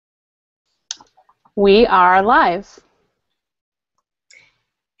We are live.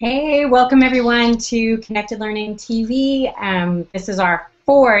 Hey, welcome everyone to Connected Learning TV. This is our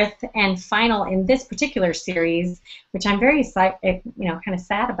fourth and final in this particular series, which I'm very, kind of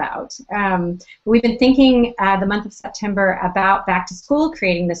sad about. We've been thinking the month of September about back to school,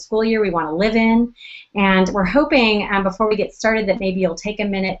 creating the school year we want to live in, and we're hoping before we get started that maybe you'll take a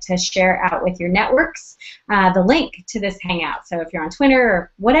minute to share out with your networks the link to this Hangout. So if you're on Twitter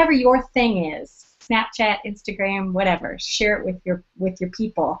or whatever your thing is, Snapchat, Instagram, whatever. Share it with your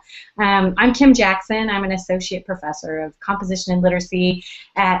people. I'm Kim Jackson. I'm an associate professor of composition and literacy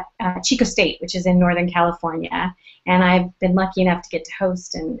at Chico State, which is in Northern California. And I've been lucky enough to get to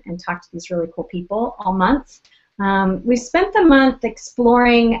host and talk to these really cool people all month. We spent the month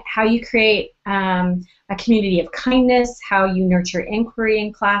exploring how you create a community of kindness, how you nurture inquiry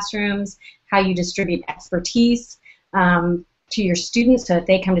in classrooms, how you distribute expertise to your students so that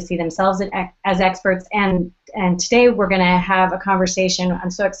they come to see themselves as experts. And today we're going to have a conversation,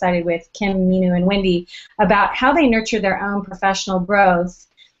 I'm so excited, with Kim, Minu, and Wendy about how they nurture their own professional growth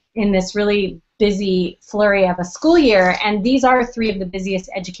in this really busy flurry of a school year. And these are three of the busiest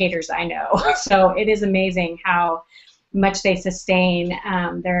educators I know. So it is amazing how much they sustain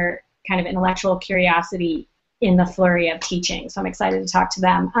their kind of intellectual curiosity in the flurry of teaching. So I'm excited to talk to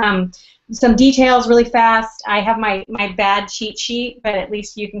them. Some details really fast. I have my bad cheat sheet, but at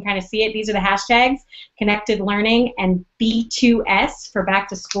least you can kind of see it. These are the hashtags: Connected Learning and B2S for back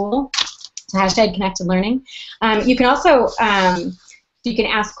to school. So hashtag Connected Learning. You can also you can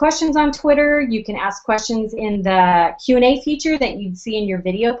ask questions on Twitter. You can ask questions in the Q&A feature that you'd see in your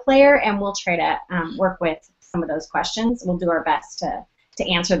video player, and we'll try to work with some of those questions. We'll do our best to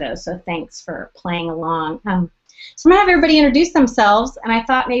answer those. So thanks for playing along. So I'm going to have everybody introduce themselves, and I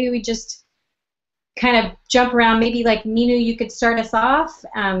thought maybe we just kind of jump around. Maybe like Minu, you could start us off,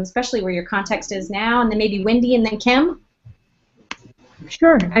 especially where your context is now, and then maybe Wendy and then Kim.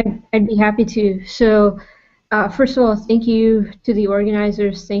 Sure, I'd be happy to. So first of all, thank you to the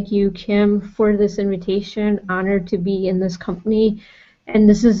organizers. Thank you, Kim, for this invitation. Honored to be in this company. And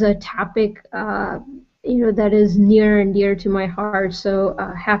this is a topic that is near and dear to my heart, so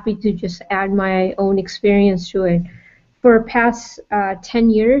happy to just add my own experience to it. For the past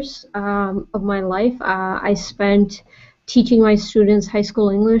 10 years of my life, I spent teaching my students high school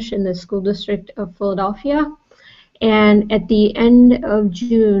English in the school district of Philadelphia. And at the end of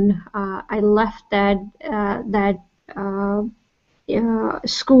June, I left that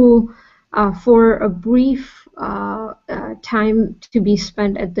school for a brief time to be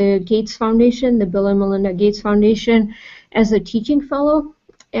spent at the Gates Foundation, the Bill and Melinda Gates Foundation, as a teaching fellow.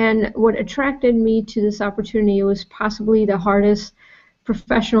 And what attracted me to this opportunity was possibly the hardest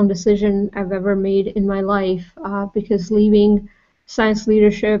professional decision I've ever made in my life, because leaving science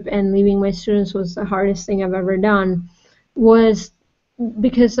leadership and leaving my students was the hardest thing I've ever done, was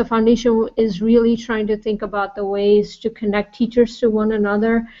because the foundation is really trying to think about the ways to connect teachers to one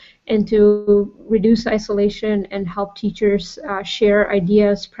another and to reduce isolation and help teachers share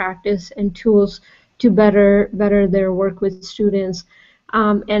ideas, practice, and tools to better their work with students.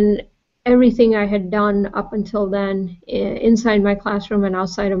 And everything I had done up until then, inside my classroom and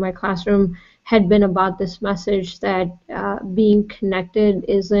outside of my classroom, had been about this message that being connected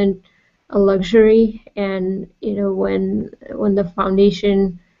isn't a luxury. And when the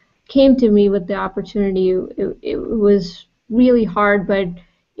foundation came to me with the opportunity, it was really hard. But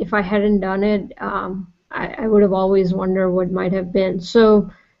if I hadn't done it, I would have always wondered what might have been.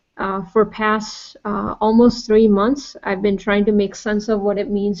 So for past almost 3 months, I've been trying to make sense of what it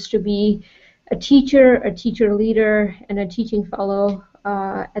means to be a teacher leader, and a teaching fellow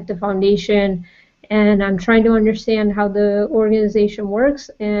at the foundation. And I'm trying to understand how the organization works,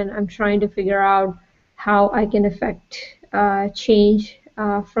 and I'm trying to figure out how I can affect change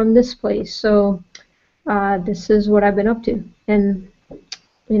from this place. So this is what I've been up to, and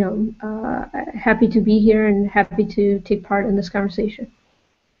happy to be here and happy to take part in this conversation.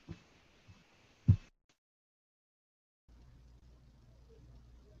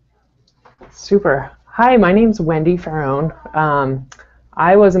 Super. Hi, my name's Wendy Farone.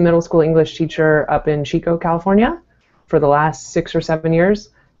 I was a middle school English teacher up in Chico, California for the last 6 or 7 years.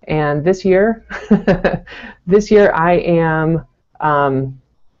 And this year, I am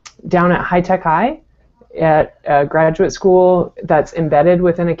down at High Tech High at a graduate school that's embedded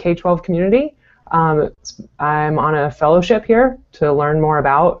within a K-12 community. I'm on a fellowship here to learn more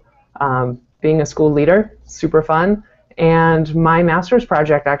about being a school leader. Super fun. And my master's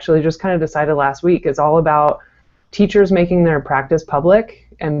project actually just kind of decided last week is all about teachers making their practice public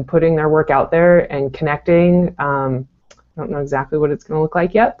and putting their work out there and connecting. I don't know exactly what it's going to look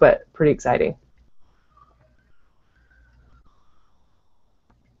like yet, but pretty exciting.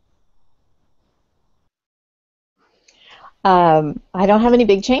 I don't have any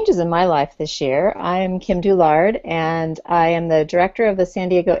big changes in my life this year. I'm Kim Doulard, and I am the director of the San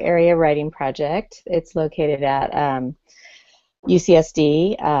Diego Area Writing Project. It's located at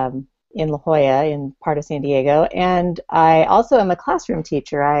UCSD in La Jolla, in part of San Diego. And I also am a classroom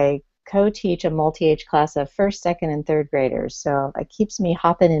teacher. I co-teach a multi-age class of first, second, and third graders. So it keeps me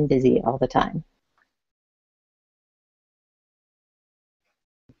hopping and busy all the time.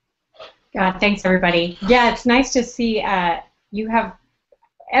 God, thanks everybody. Yeah, it's nice to see you have,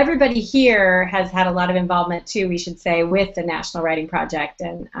 everybody here has had a lot of involvement too, we should say, with the National Writing Project,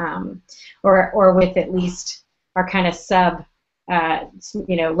 and or with at least our kind of sub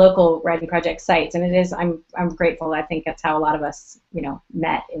local writing project sites. And it is, I'm grateful. I think that's how a lot of us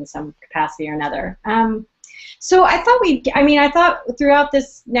met in some capacity or another. So I thought throughout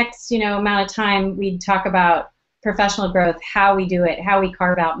this next amount of time we'd talk about professional growth, how we do it, how we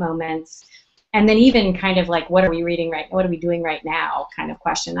carve out moments, and then even kind of like what are we reading right, what are we doing right now kind of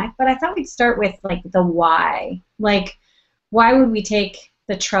question. But I thought we'd start with like the why. Like, why would we take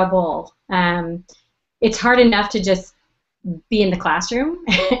the trouble? It's hard enough to just be in the classroom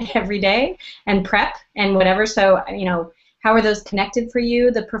every day and prep and whatever. So how are those connected for you?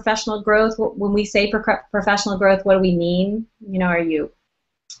 The professional growth. When we say professional growth, what do we mean? Are you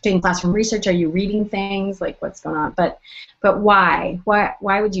doing classroom research? Are you reading things? Like, what's going on? But why?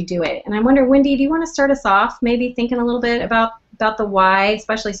 Why would you do it? And I wonder, Wendy, do you want to start us off, maybe thinking a little bit about the why,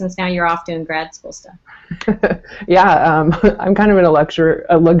 especially since now you're off doing grad school stuff? Yeah, I'm kind of in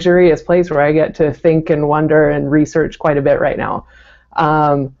a luxurious place where I get to think and wonder and research quite a bit right now.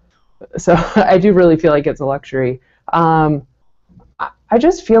 So I do really feel like it's a luxury. I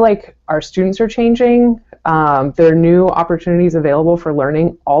just feel like our students are changing. There are new opportunities available for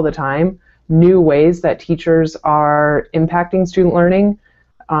learning all the time, new ways that teachers are impacting student learning,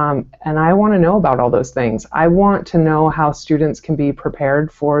 and I want to know about all those things. I want to know how students can be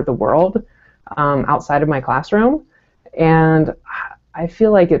prepared for the world outside of my classroom, and I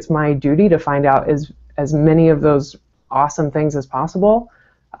feel like it's my duty to find out as many of those awesome things as possible.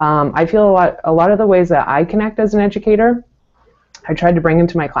 I feel a lot of the ways that I connect as an educator, I tried to bring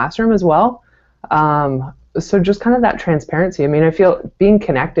into my classroom as well. So just kind of that transparency. I mean, I feel being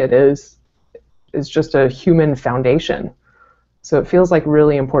connected is just a human foundation. So it feels like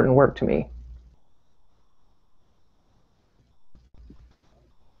really important work to me.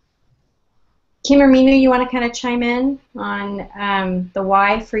 Kim or Minu, you want to kind of chime in on the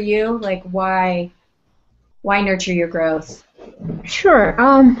why for you? Like, why nurture your growth? Sure.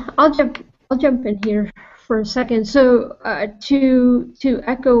 I'll jump in here for a second. So to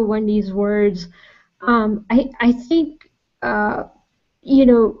echo Wendy's words, I think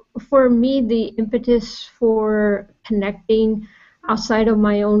for me, the impetus for connecting outside of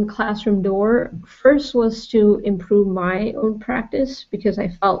my own classroom door first was to improve my own practice, because I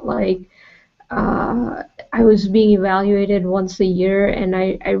felt like I was being evaluated once a year, and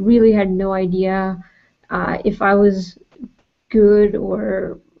I really had no idea if I was good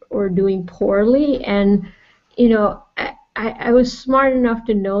or doing poorly. And I was smart enough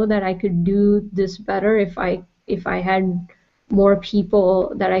to know that I could do this better if I had more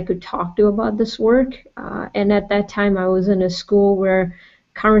people that I could talk to about this work. And at that time, I was in a school where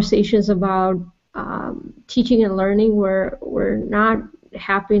conversations about teaching and learning were not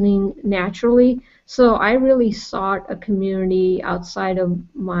happening naturally. So I really sought a community outside of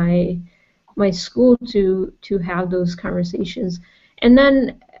my school to have those conversations. And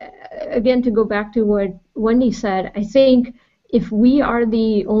then again, to go back to what Wendy said, I think if we are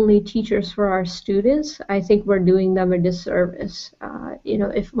the only teachers for our students, I think we're doing them a disservice.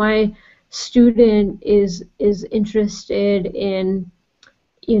 If my student is interested in,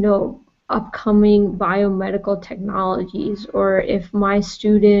 upcoming biomedical technologies, or if my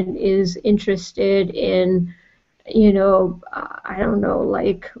student is interested in, I don't know,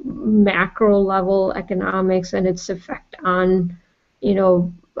 like macro level economics and its effect on,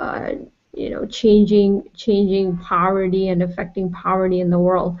 changing poverty and affecting poverty in the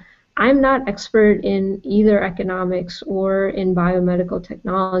world. I'm not expert in either economics or in biomedical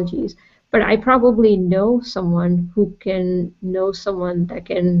technologies, but I probably know someone that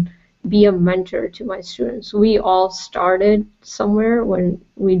can be a mentor to my students. We all started somewhere when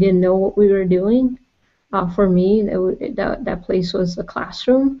we didn't know what we were doing. For me, that place was the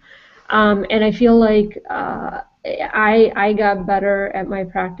classroom. And I feel like I got better at my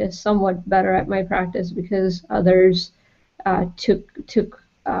practice, somewhat better at my practice, because others took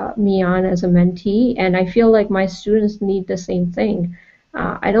me on as a mentee, and I feel like my students need the same thing.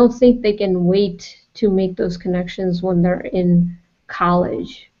 I don't think they can wait to make those connections when they're in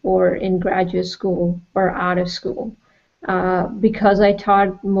college or in graduate school or out of school. because I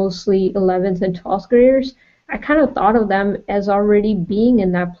taught mostly 11th and 12th graders, I kind of thought of them as already being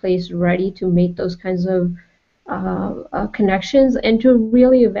in that place, ready to make those kinds of connections and to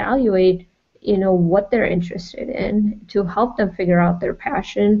really evaluate, what they're interested in, to help them figure out their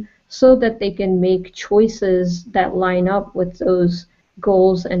passion so that they can make choices that line up with those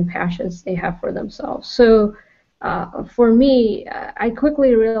goals and passions they have for themselves. So for me, I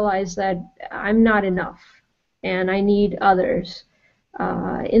quickly realized that I'm not enough and I need others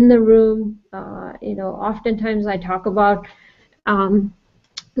in the room. Oftentimes I talk about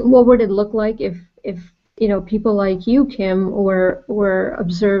what would it look like if people like you, Kim, were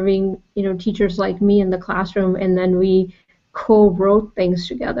observing teachers like me in the classroom, and then we co-wrote things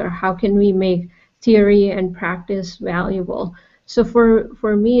together. How can we make theory and practice valuable? So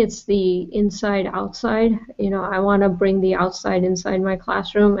for me, it's the inside outside. I want to bring the outside inside my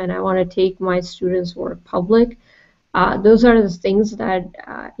classroom, and I want to take my students' work public. Those are the things that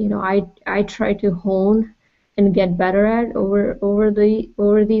I try to hone and get better at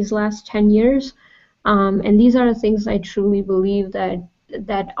over these last 10 years. And these are the things I truly believe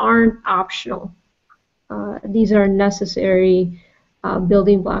that aren't optional. These are necessary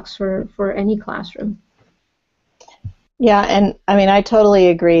building blocks for any classroom. Yeah, and I mean, I totally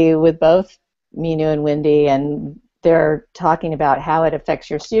agree with both Minu and Wendy, and they're talking about how it affects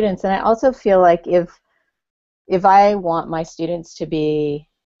your students. And I also feel like if I want my students to be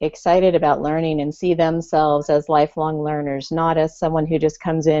excited about learning and see themselves as lifelong learners, not as someone who just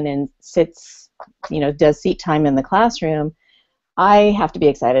comes in and sits, does seat time in the classroom, I have to be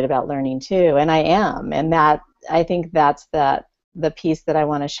excited about learning too, and I am. And I think that's the piece that I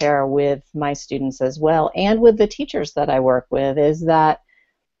want to share with my students as well, and with the teachers that I work with, is that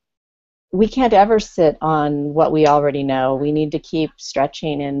we can't ever sit on what we already know. We need to keep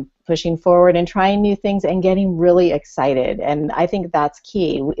stretching and pushing forward and trying new things and getting really excited. And I think that's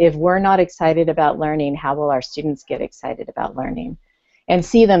key. If we're not excited about learning, how will our students get excited about learning and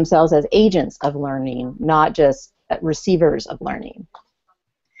see themselves as agents of learning, not just receivers of learning?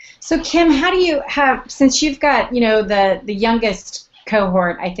 So Kim, how do you have, since you've got the youngest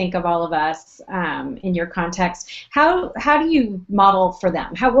cohort, I think, of all of us in your context, how do you model for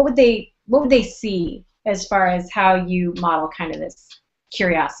them? What would they see as far as how you model kind of this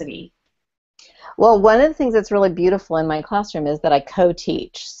curiosity? Well, one of the things that's really beautiful in my classroom is that I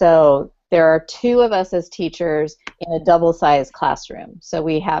co-teach. So there are two of us as teachers in a double-sized classroom. So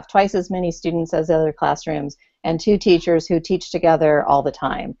we have twice as many students as other classrooms and two teachers who teach together all the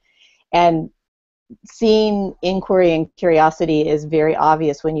time. And seeing inquiry and curiosity is very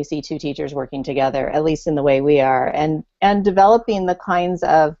obvious when you see two teachers working together, at least in the way we are, and developing the kinds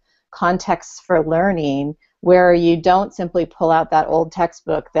of contexts for learning where you don't simply pull out that old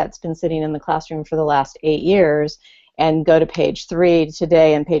textbook that's been sitting in the classroom for the last 8 years and go to page 3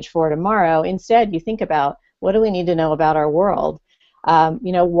 today and page 4 tomorrow. Instead, you think about, what do we need to know about our world?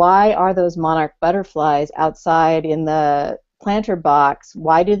 Why are those monarch butterflies outside in the planter box?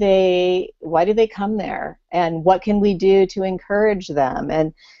 Why do they come there? And what can we do to encourage them?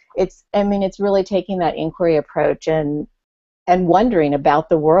 And it's really taking that inquiry approach and wondering about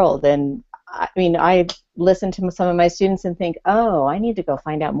the world. And I listen to some of my students and think, oh, I need to go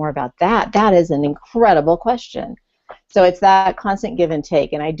find out more about that. That is an incredible question. So it's that constant give and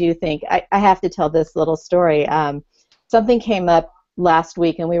take. And I do think I have to tell this little story. Something came up last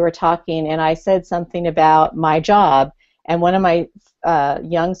week and we were talking, and I said something about my job. And one of my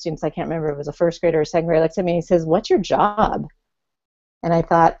young students, I can't remember if it was a first grader or a second grader, looks at me and he says, "What's your job?" And I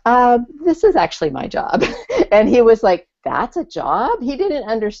thought, this is actually my job. And he was like, "That's a job?" He didn't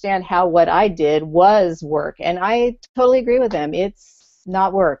understand how what I did was work. And I totally agree with him. It's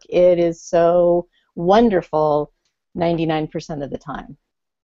not work. It is so wonderful 99% of the time.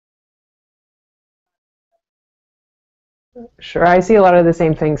 Sure, I see a lot of the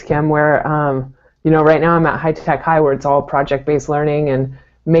same things, Kim, where right now I'm at High Tech High, where it's all project-based learning and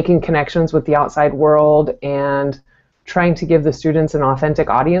making connections with the outside world and trying to give the students an authentic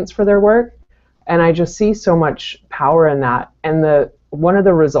audience for their work. And I just see so much power in that. And one of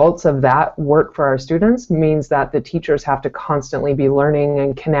the results of that work for our students means that the teachers have to constantly be learning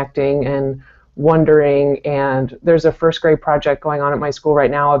and connecting and wondering. And there's a first grade project going on at my school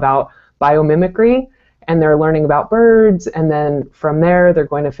right now about biomimicry. And they're learning about birds, and then from there they're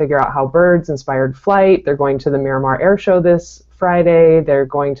going to figure out how birds inspired flight. They're going to the Miramar Air Show this Friday. They're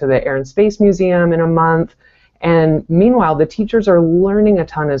going to the Air and Space Museum in a month. And meanwhile, the teachers are learning a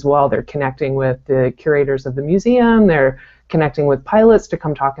ton as well. They're connecting with the curators of the museum. They're connecting with pilots to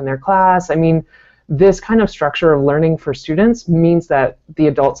come talk in their class. I mean, this kind of structure of learning for students means that the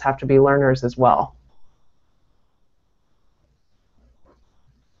adults have to be learners as well.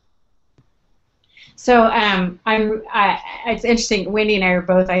 So it's interesting. Wendy and I are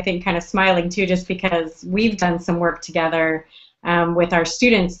both, I think, kind of smiling too, just because we've done some work together with our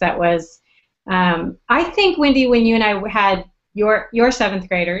students. That was, I think, Wendy, when you and I had your seventh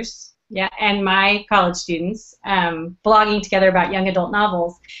graders, yeah, and my college students blogging together about young adult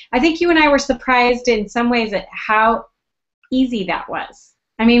novels, I think you and I were surprised in some ways at how easy that was.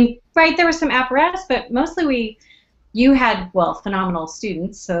 I mean, right, there was some apparatus, but mostly you had, well, phenomenal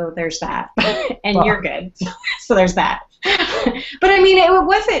students, so there's that, and well, you're good, so there's that. But I mean,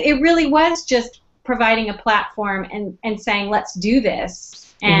 it really was just providing a platform and saying, let's do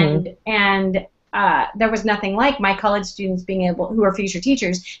this, and there was nothing like my college students being able, who are future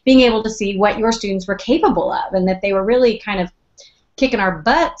teachers, being able to see what your students were capable of, and that they were really kind of kicking our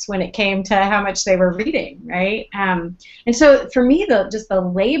butts when it came to how much they were reading, right? And so for me, just the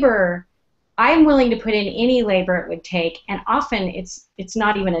labor, I'm willing to put in any labor it would take, and often it's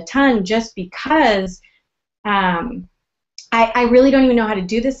not even a ton, just because I really don't even know how to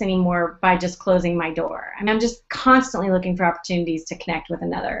do this anymore by just closing my door. I mean, I'm just constantly looking for opportunities to connect with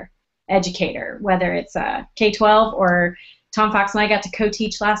another educator, whether it's K-12 or Tom Fox and I got to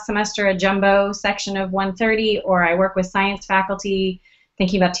co-teach last semester a jumbo section of 130, or I work with science faculty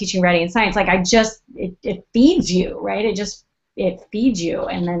thinking about teaching writing and science. Like, it feeds you, right? It feeds you,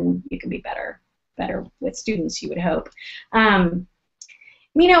 and then you can be better with students, you would hope. When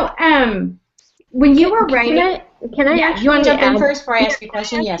you were writing, can I yeah, you want to jump in first before I ask you a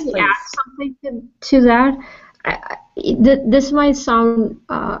question? Yes, please. Add something to that. This might sound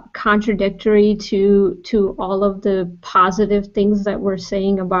contradictory to all of the positive things that we're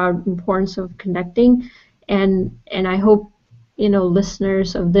saying about importance of connecting, and I hope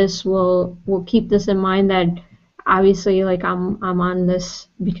listeners of this will keep this in mind, that obviously, like, I'm on this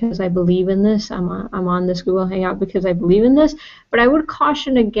because I believe in this. I'm on this Google Hangout because I believe in this. But I would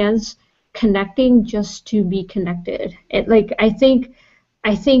caution against connecting just to be connected. I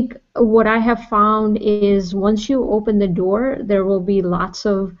think what I have found is once you open the door, there will be lots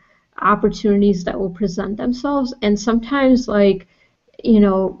of opportunities that will present themselves, and sometimes, like,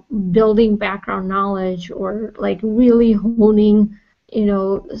 building background knowledge, or like really honing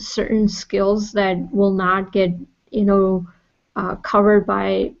certain skills that will not get covered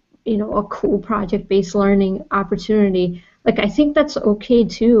by a cool project-based learning opportunity. Like, I think that's okay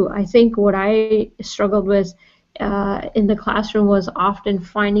too. I think what I struggled with in the classroom was often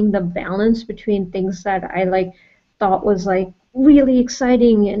finding the balance between things that I thought was really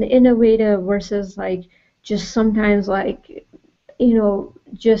exciting and innovative versus just sometimes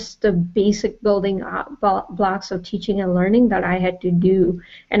just the basic building blocks of teaching and learning that I had to do.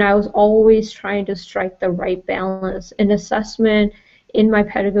 And I was always trying to strike the right balance in assessment, in my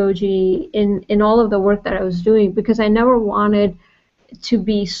pedagogy, in all of the work that I was doing, because I never wanted to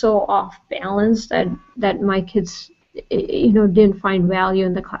be so off balance that my kids didn't find value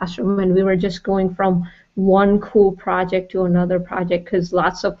in the classroom, and we were just going from one cool project to another project because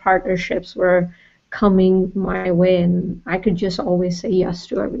lots of partnerships were coming my way, and I could just always say yes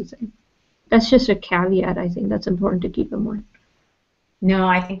to everything. That's just a caveat. I think that's important to keep in mind. No,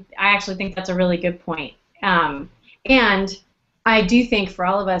 I actually think that's a really good point. And I do think for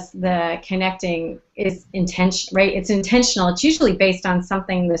all of us, the connecting is intentional, right? It's intentional. It's usually based on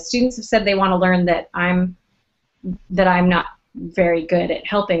something the students have said they want to learn that I'm not very good at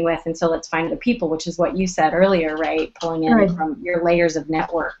helping with, and so let's find other people, which is what you said earlier, right? Pulling in from your layers of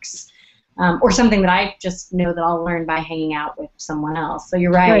networks. Or something that I just know that I'll learn by hanging out with someone else. So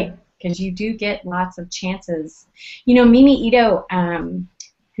you're right, because you do get lots of chances. Mimi Ito,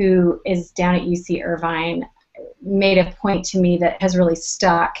 who is down at UC Irvine, made a point to me that has really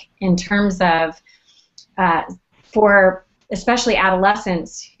stuck in terms of for especially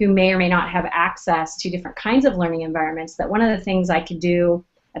adolescents who may or may not have access to different kinds of learning environments, that one of the things I could do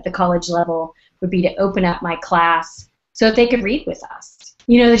at the college level would be to open up my class so that they could read with us.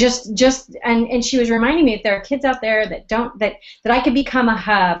 And she was reminding me that there are kids out there that I could become a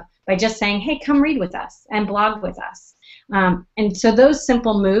hub by just saying, hey, come read with us and blog with us. And so those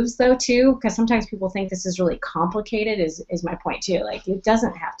simple moves, though, too, because sometimes people think this is really complicated, is my point, too. Like, it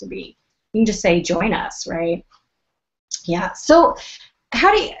doesn't have to be. You can just say, join us, right? Yeah. So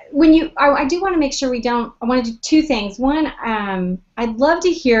how do you, I do want to make sure I want to do two things. One, I'd love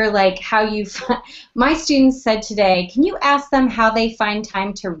to hear how my students said today, can you ask them how they find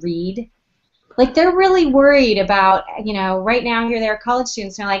time to read? They're really worried about, right now here they're college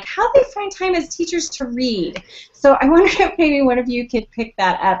students, and they're like, how do they find time as teachers to read? So I wonder if maybe one of you could pick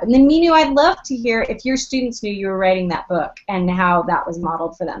that up. And then Minu, I'd love to hear if your students knew you were writing that book and how that was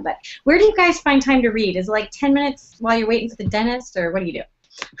modeled for them. But where do you guys find time to read? Is it 10 minutes while you're waiting for the dentist, or what do you do?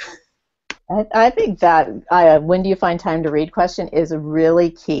 I think that when do you find time to read question is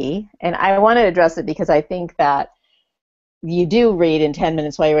really key. And I want to address it because I think that you do read in 10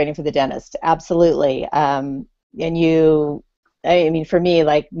 minutes while you're waiting for the dentist. Absolutely. And I mean, for me,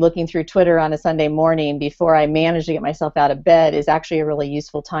 like looking through Twitter on a Sunday morning before I manage to get myself out of bed is actually a really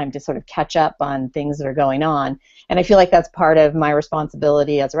useful time to sort of catch up on things that are going on. And I feel like that's part of my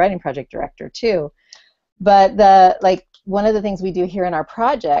responsibility as a writing project director too. But one of the things we do here in our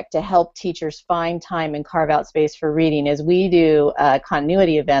project to help teachers find time and carve out space for reading is we do a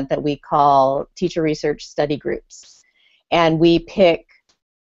continuity event that we call Teacher Research Study Groups. And we pick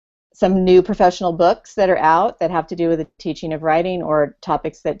some new professional books that are out that have to do with the teaching of writing or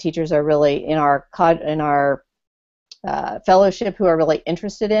topics that teachers are really in our fellowship who are really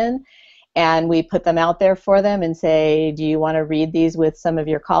interested in. And we put them out there for them and say, do you want to read these with some of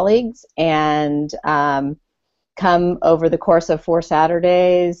your colleagues? And come over the course of 4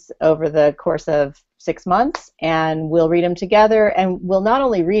 Saturdays, over the course of 6 months, and we'll read them together. And we'll not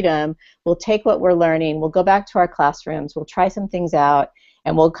only read them, we'll take what we're learning, we'll go back to our classrooms, we'll try some things out,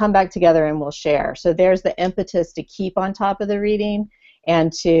 and we'll come back together and we'll share. So there's the impetus to keep on top of the reading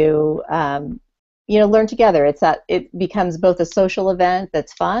and to learn together. It becomes both a social event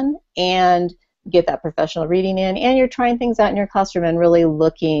that's fun and get that professional reading in, and you're trying things out in your classroom and really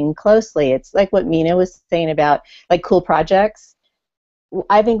looking closely. It's like what Mina was saying about like cool projects.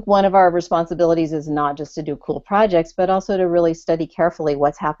 I think one of our responsibilities is not just to do cool projects, but also to really study carefully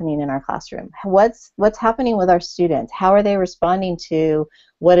what's happening in our classroom. What's happening with our students? How are they responding to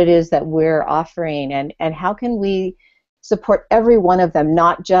what it is that we're offering? And how can we support every one of them,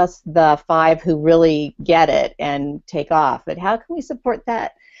 not just the 5 who really get it and take off, but how can we support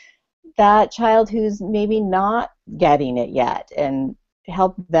that child who's maybe not getting it yet and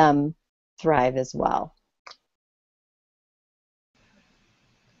help them thrive as well?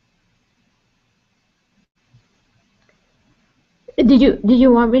 Did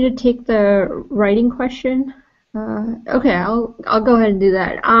you want me to take the writing question? Okay, I'll go ahead and do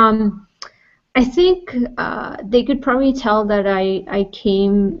that. I think they could probably tell that I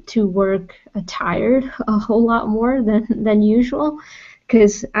came to work tired a whole lot more than usual,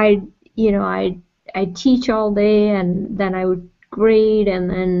 because I teach all day and then I would grade, and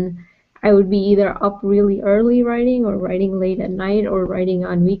then I would be either up really early writing or writing late at night or writing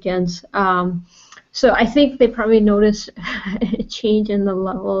on weekends. So I think they probably noticed a change in the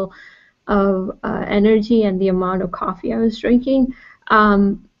level of energy and the amount of coffee I was drinking.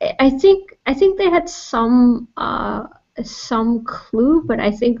 I think they had some clue, but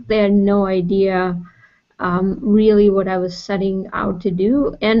I think they had no idea really what I was setting out to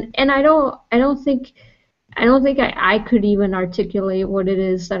do. And I don't think I could even articulate what it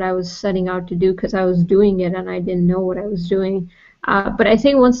is that I was setting out to do, because I was doing it and I didn't know what I was doing. But I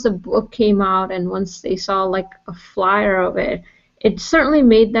think once the book came out and once they saw like a flyer of it, it certainly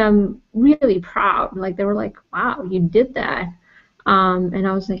made them really proud. Like they were like, "Wow, you did that," and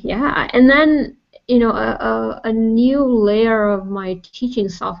I was like, "Yeah." And then a new layer of my teaching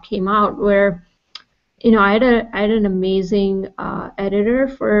self came out where I had an amazing editor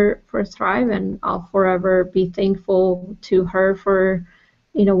for Thrive, and I'll forever be thankful to her for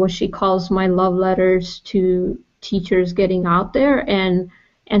what she calls my love letters to teachers getting out there, and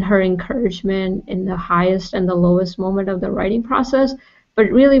her encouragement in the highest and the lowest moment of the writing process.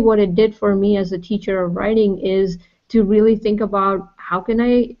 But really what it did for me as a teacher of writing is to really think about how can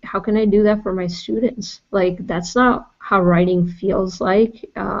I do that for my students. Like that's not how writing feels like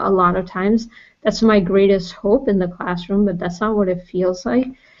a lot of times. That's my greatest hope in the classroom, but that's not what it feels like.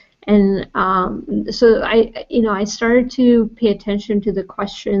 And so I started to pay attention to the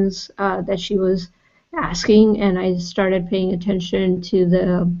questions that she was asking, and I started paying attention to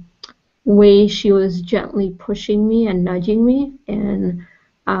the way she was gently pushing me and nudging me, and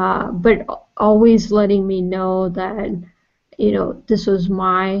but always letting me know that this was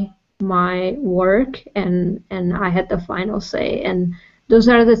my work, and I had the final say. And those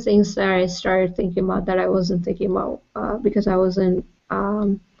are the things that I started thinking about that I wasn't thinking about because I wasn't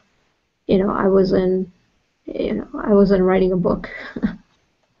I wasn't writing a book.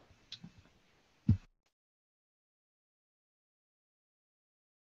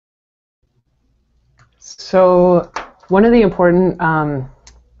 So one of the important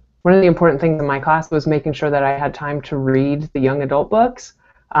things in my class was making sure that I had time to read the young adult books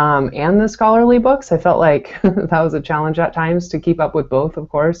and the scholarly books. I felt like that was a challenge at times to keep up with both, of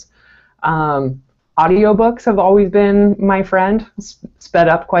course. Audiobooks have always been my friend, sped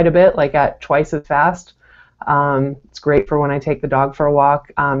up quite a bit, like at twice as fast. It's great for when I take the dog for a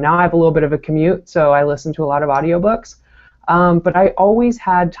walk. Now I have a little bit of a commute, so I listen to a lot of audiobooks. But I always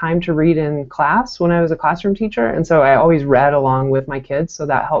had time to read in class when I was a classroom teacher, and so I always read along with my kids, so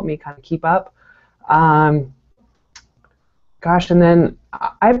that helped me kind of keep up. Gosh, and then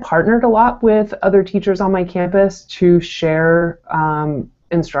I partnered a lot with other teachers on my campus to share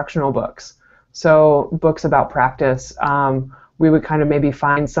instructional books. So books about practice. We would kind of maybe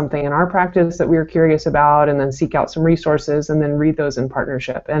find something in our practice that we were curious about and then seek out some resources and then read those in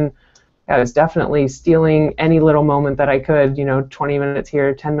partnership. And I was definitely stealing any little moment that I could, 20 minutes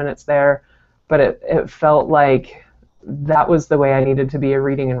here, 10 minutes there. But it felt like that was the way I needed to be a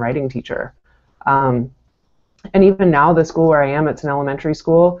reading and writing teacher. And even now, the school where I am, it's an elementary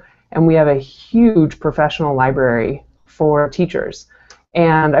school, and we have a huge professional library for teachers.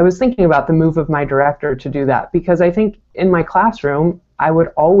 And I was thinking about the move of my director to do that, because I think in my classroom, I would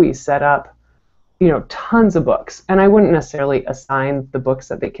always set up, tons of books. And I wouldn't necessarily assign the books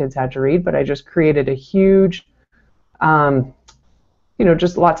that the kids had to read, but I just created a huge,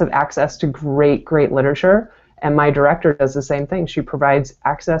 just lots of access to great, great literature. And my director does the same thing. She provides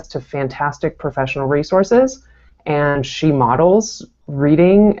access to fantastic professional resources, and she models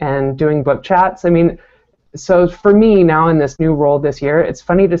reading and doing book chats. I mean, so for me now in this new role this year, it's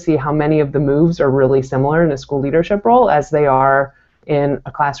funny to see how many of the moves are really similar in a school leadership role as they are in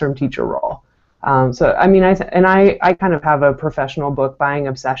a classroom teacher role. So I mean, I kind of have a professional book buying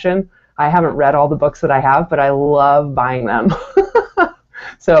obsession. I haven't read all the books that I have, but I love buying them.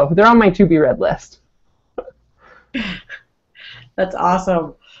 So they're on my to-be-read list. That's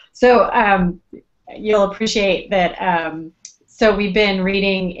awesome. So you'll appreciate that. So we've been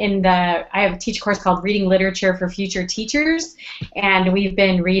reading I have a teach course called Reading Literature for Future Teachers, and we've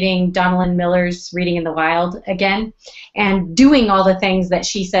been reading Donalyn Miller's Reading in the Wild again, and doing all the things that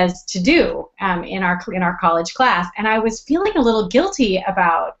she says to do in our college class. And I was feeling a little guilty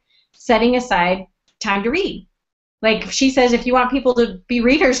about setting aside time to read. Like she says, if you want people to be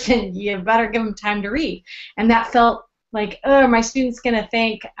readers, then you better give them time to read. And that felt like, oh, my student's going to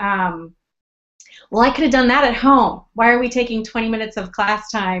think, well, I could have done that at home. Why are we taking 20 minutes of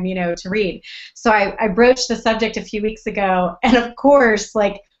class time, to read? So I broached the subject a few weeks ago, and of course,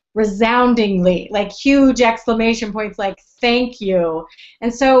 like resoundingly, like huge exclamation points, like thank you.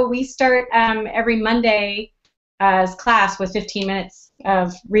 And so we start every Monday as class with 15 minutes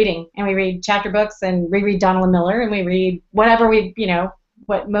of reading, and we read chapter books, and we read Donalyn Miller, and we read whatever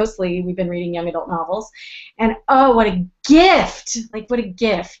what mostly we've been reading young adult novels. And oh, what a gift! Like what a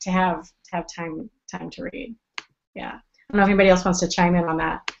gift to have time to read. Yeah. I don't know if anybody else wants to chime in on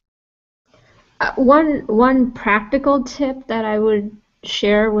that. One practical tip that I would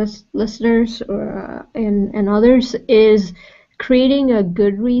share with listeners and others is creating a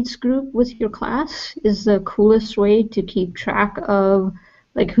Goodreads group with your class is the coolest way to keep track of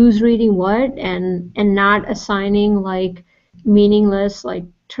like who's reading what, and not assigning like meaningless like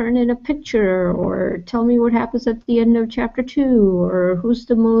turn in a picture or tell me what happens at the end of chapter 2 or who's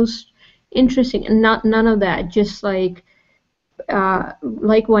the most interesting, and none of that. Just like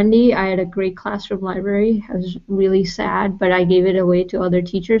Wendy, I had a great classroom library. I was really sad, but I gave it away to other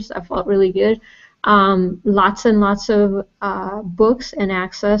teachers. I felt really good. Lots and lots of books and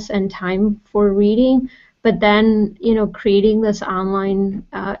access and time for reading, but then creating this online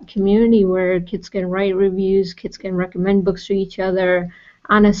community where kids can write reviews, kids can recommend books to each other.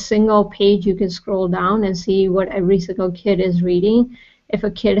 On a single page you can scroll down and see what every single kid is reading. If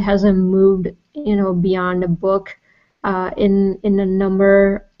a kid hasn't moved beyond a book in a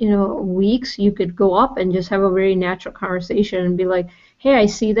number weeks, you could go up and just have a very natural conversation and be like, hey, I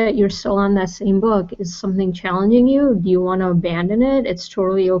see that you're still on that same book. Is something challenging you? Do you want to abandon it? It's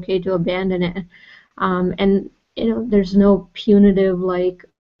totally okay to abandon it. And there's no punitive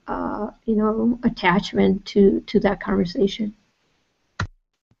attachment to that conversation.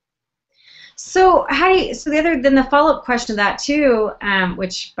 So the follow-up question to that too,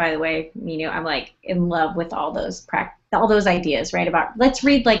 which by the way, I'm like in love with all those ideas, right? About let's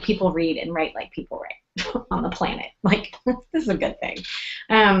read like people read and write like people write on the planet. Like this is a good thing.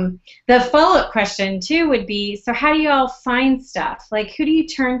 The follow-up question too would be, so how do you all find stuff? Like who do you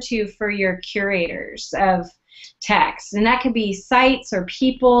turn to for your curators of text? And that could be sites or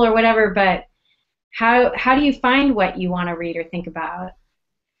people or whatever, but how do you find what you want to read or think about?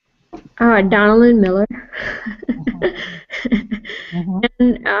 Donalyn Miller.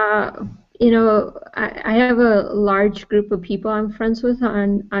 And I have a large group of people I'm friends with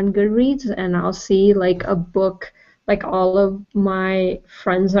on Goodreads, and I'll see like a book, like all of my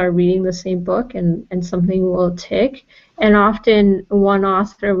friends are reading the same book, and something will tick. And often one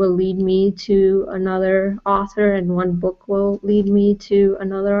author will lead me to another author, and one book will lead me to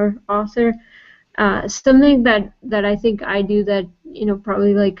another author. Something that I think I do that,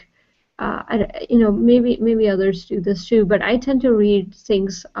 probably like, maybe others do this too, but I tend to read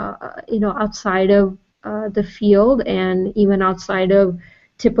things, outside of the field and even outside of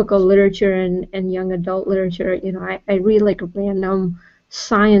typical literature and young adult literature. I read like random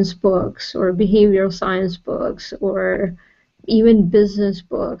science books or behavioral science books or even business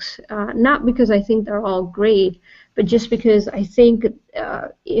books, not because I think they're all great, but just because I think,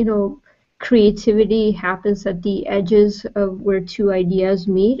 creativity happens at the edges of where two ideas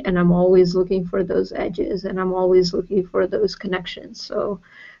meet, and I'm always looking for those edges, and I'm always looking for those connections. So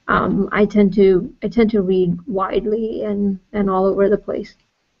I tend to read widely and all over the place.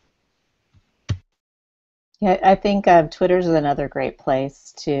 Yeah, I think Twitter is another great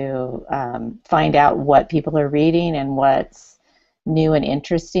place to find out what people are reading and what's new and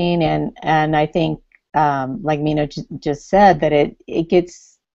interesting. And I think, like Mina just said, that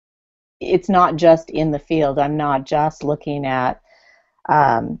it's not just in the field. I'm not just looking at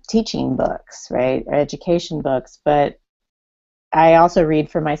teaching books, right, or education books, but I also read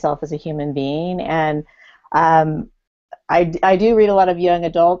for myself as a human being, and I do read a lot of young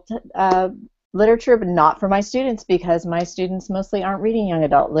adult literature, but not for my students, because my students mostly aren't reading young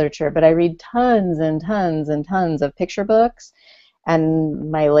adult literature. But I read tons and tons and tons of picture books, and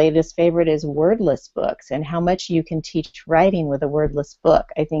my latest favorite is wordless books, and how much you can teach writing with a wordless book,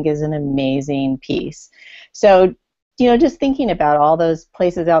 I think, is an amazing piece. So, just thinking about all those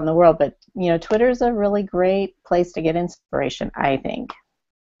places out in the world, but, Twitter is a really great place to get inspiration, I think.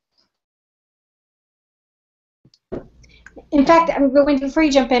 In fact, I'm going before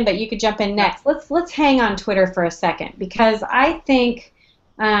you jump in, but you could jump in next. Let's hang on Twitter for a second, because I think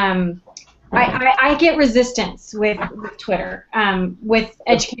I get resistance with Twitter, with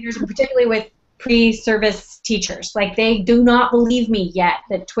educators, and particularly with pre-service teachers. Like, they do not believe me yet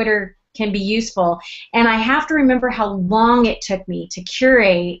that Twitter can be useful, and I have to remember how long it took me to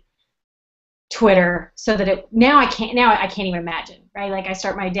curate Twitter so that now I can't even imagine, right? Like, I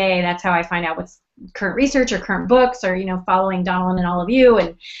start my day, that's how I find out what's current research or current books, or following Donald and all of you.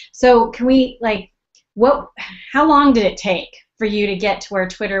 And so can we, how long did it take for you to get to where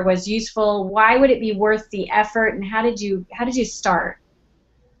Twitter was useful? Why would it be worth the effort, and how did you start?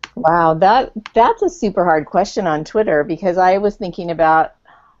 Wow, that's a super hard question on Twitter, because I was thinking about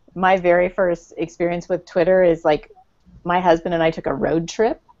my very first experience with Twitter is like, my husband and I took a road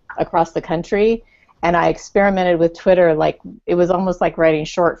trip across the country, and I experimented with Twitter. Like, it was almost like writing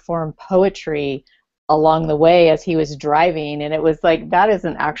short form poetry along the way as he was driving, and it was like, that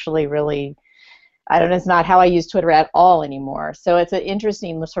isn't actually really, I don't know, it's not how I use Twitter at all anymore. So it's an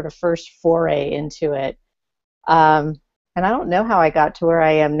interesting sort of first foray into it. And I don't know how I got to where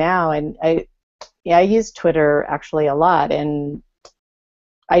I am now, and I use Twitter actually a lot, and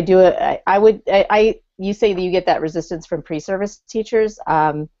I do it. You say that you get that resistance from pre-service teachers.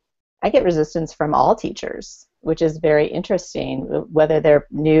 I get resistance from all teachers, which is very interesting, whether they're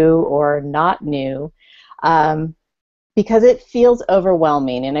new or not new, because it feels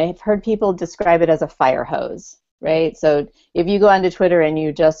overwhelming. And I've heard people describe it as a fire hose, right? So if you go onto Twitter and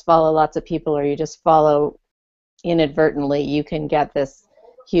you just follow lots of people, or you just follow inadvertently, you can get this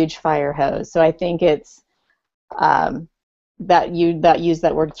huge fire hose. So I think it's that use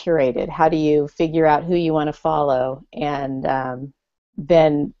that word curated. How do you figure out who you want to follow, and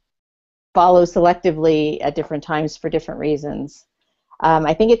then follow selectively at different times for different reasons?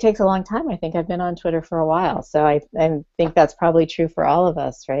 I think it takes a long time. I think I've been on Twitter for a while, so I think that's probably true for all of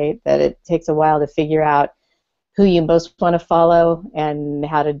us, right? That it takes a while to figure out who you most want to follow and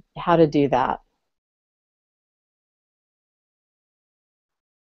how to do that.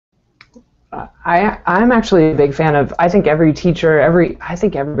 I'm actually a big fan of, I think every teacher, I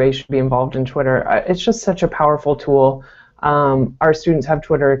think everybody should be involved in Twitter. It's just such a powerful tool. Our students have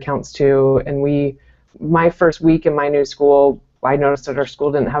Twitter accounts too, and my first week in my new school, I noticed that our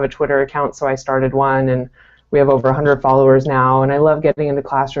school didn't have a Twitter account, so I started one, and we have over 100 followers now, and I love getting into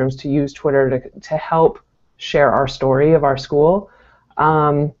classrooms to use Twitter to help share our story of our school.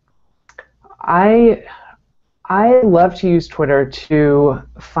 I love to use Twitter to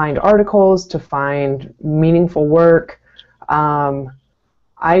find articles, to find meaningful work.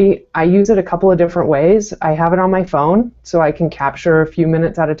 I use it a couple of different ways. I have it on my phone, so I can capture a few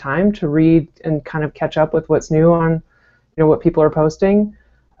minutes at a time to read and kind of catch up with what's new on, what people are posting.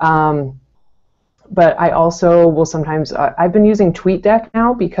 But I also will sometimes, I've been using TweetDeck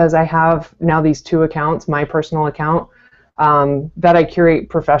now, because I have now these two accounts, my personal account that I curate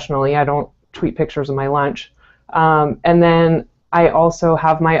professionally. I don't tweet pictures of my lunch. And then I also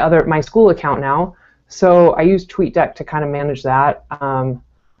have my school account now, so I use TweetDeck to kind of manage that.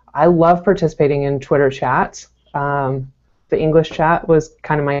 I love participating in Twitter chats. The English chat was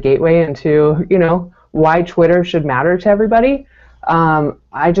kind of my gateway into, why Twitter should matter to everybody.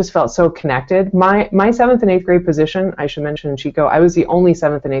 I just felt so connected. My 7th and 8th grade position, I should mention in Chico, I was the only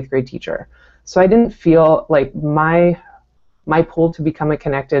 7th and 8th grade teacher. So I didn't feel like my pull to become a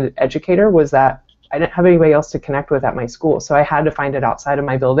connected educator was that I didn't have anybody else to connect with at my school. So I had to find it outside of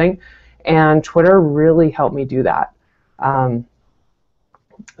my building. And Twitter really helped me do that.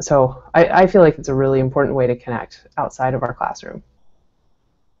 So I feel like it's a really important way to connect outside of our classroom.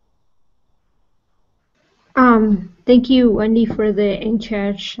 Thank you, Wendy, for the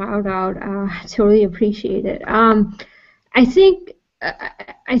in-chat shout out. Totally appreciate it. I think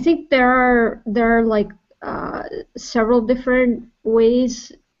there are like several different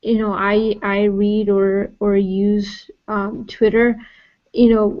ways. I read or use Twitter.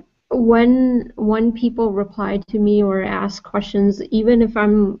 When people reply to me or ask questions, even if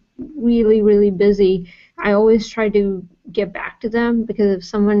I'm really, really busy, I always try to get back to them, because if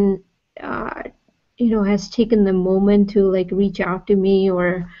someone has taken the moment to like reach out to me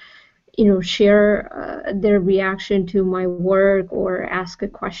or share their reaction to my work or ask a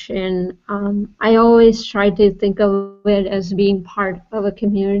question, I always try to think of it as being part of a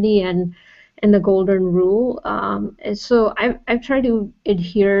community and the golden rule. So I've tried to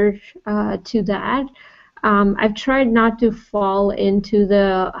adhere to that. I've tried not to fall into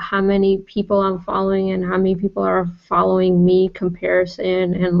the how many people I'm following and how many people are following me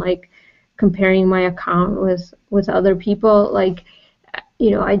comparison and like comparing my account with other people. Like,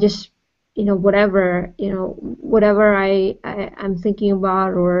 I just, whatever I'm thinking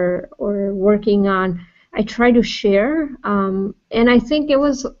about or working on, I try to share. And I think it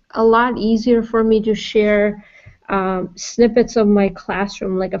was a lot easier for me to share snippets of my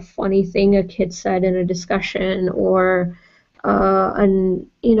classroom, like a funny thing a kid said in a discussion, or a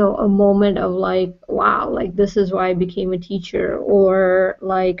moment of like, wow, like this is why I became a teacher, or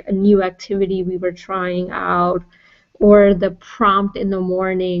like a new activity we were trying out, or the prompt in the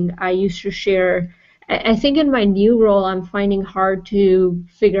morning. I used to share. I think in my new role, I'm finding hard to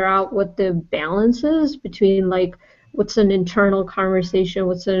figure out what the balance is between like what's an internal conversation,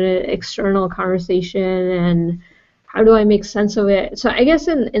 what's an external conversation, and how do I make sense of it. So I guess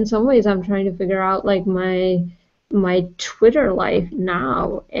in some ways I'm trying to figure out like my Twitter life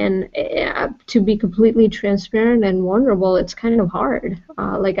now, and to be completely transparent and vulnerable, it's kind of hard.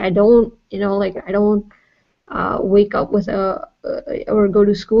 Like I don't wake up with or go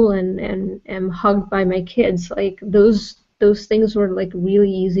to school and am hugged by my kids. Like those things were like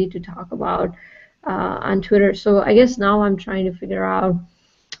really easy to talk about on Twitter. So I guess now I'm trying to figure out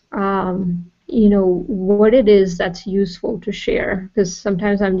what it is that's useful to share, because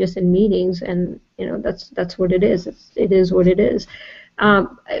sometimes I'm just in meetings and that's what it is. It is what it is. I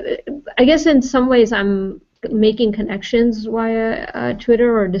guess in some ways I'm making connections via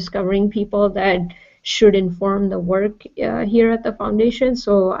Twitter, or discovering people that should inform the work here at the foundation.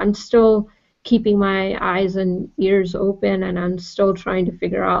 So I'm still keeping my eyes and ears open, and I'm still trying to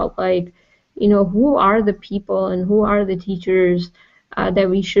figure out like, who are the people and who are the teachers that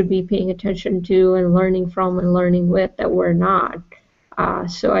we should be paying attention to and learning from and learning with that we're not.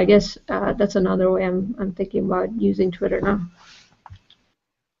 So I guess that's another way I'm thinking about using Twitter now.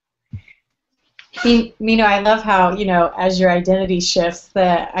 Mino, I love how, as your identity shifts,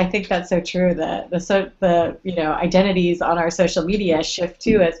 I think that's so true. The identities on our social media shift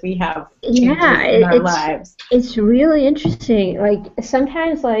too as we have changes in our lives. It's really interesting. Like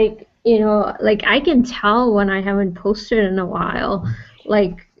sometimes, like I can tell when I haven't posted in a while.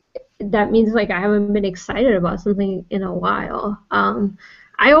 Like that means like I haven't been excited about something in a while.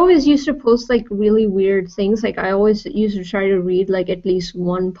 I always used to post like really weird things. Like I always used to try to read like at least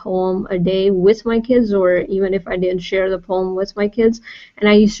one poem a day with my kids, or even if I didn't share the poem with my kids, and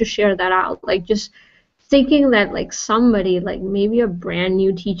I used to share that out, like just thinking that like somebody, like maybe a brand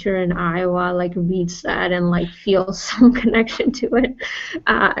new teacher in Iowa, like reads that and like feels some connection to it.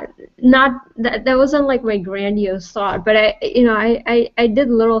 Not that wasn't like my grandiose thought, but I did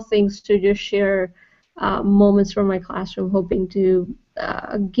little things to just share moments from my classroom, hoping to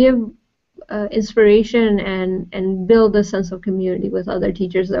give inspiration and build a sense of community with other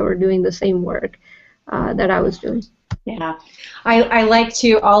teachers that were doing the same work that I was doing. Yeah, I like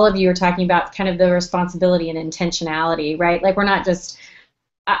to, all of you are talking about kind of the responsibility and intentionality, right? Like we're not just,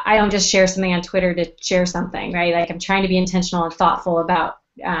 I don't just share something on Twitter to share something, right? Like I'm trying to be intentional and thoughtful about,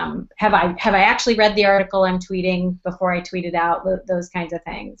 have I actually read the article I'm tweeting before I tweet it out, those kinds of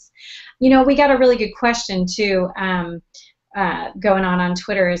things. We got a really good question too, going on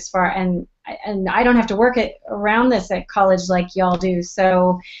Twitter and and I don't have to work around this at college like y'all do.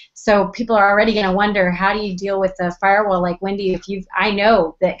 So people are already going to wonder, how do you deal with the firewall? Like, Wendy, I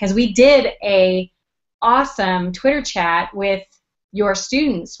know that because we did a awesome Twitter chat with your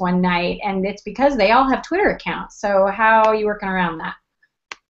students one night, and it's because they all have Twitter accounts. So how are you working around that?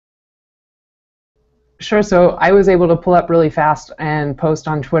 Sure. So I was able to pull up really fast and post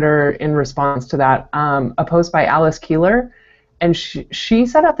on Twitter in response to that a post by Alice Keeler, and she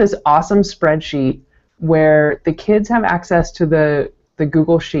set up this awesome spreadsheet where the kids have access to the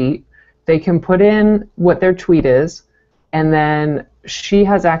Google Sheet. They can put in what their tweet is, and then she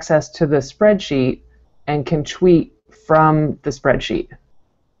has access to the spreadsheet and can tweet from the spreadsheet.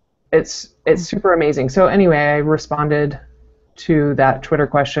 It's super amazing. So anyway, I responded to that Twitter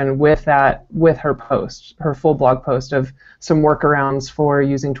question with her post, her full blog post of some workarounds for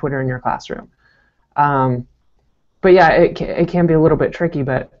using Twitter in your classroom. But yeah, it can be a little bit tricky,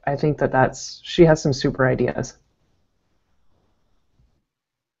 but I think she has some super ideas.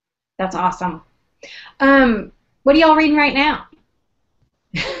 That's awesome. What are y'all reading right now?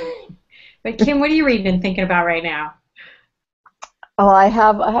 But Kim, what are you reading and thinking about right now? Oh, I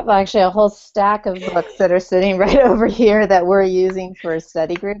have actually a whole stack of books that are sitting right over here that we're using for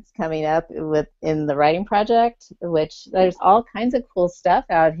study groups coming up in the writing project, which there's all kinds of cool stuff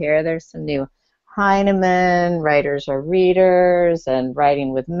out here. There's some new Heinemann, Writers Are Readers, and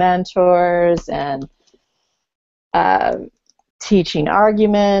Writing with Mentors, and teaching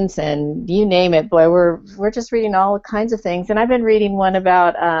arguments, and you name it. Boy, we're just reading all kinds of things. And I've been reading one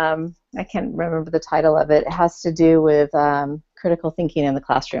about, I can't remember the title of it. It has to do with critical thinking in the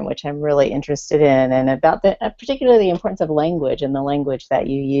classroom, which I'm really interested in, and about particularly the importance of language, and the language that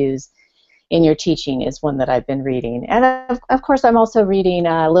you use in your teaching is one that I've been reading. And of course, I'm also reading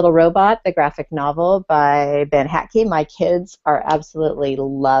Little Robot, the graphic novel by Ben Hatke. My kids are absolutely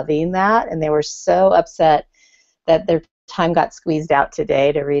loving that, and they were so upset that their time got squeezed out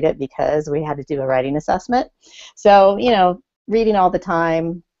today to read it because we had to do a writing assessment. So, reading all the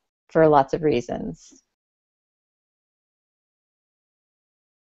time for lots of reasons.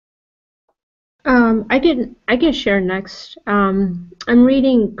 I can share next. I'm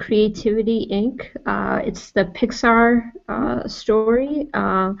reading Creativity Inc. It's the Pixar story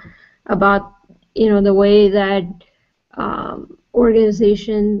about the way that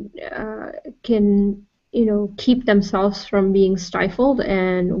organization can keep themselves from being stifled,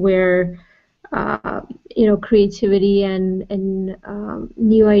 and where creativity and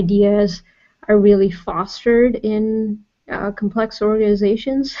new ideas are really fostered in complex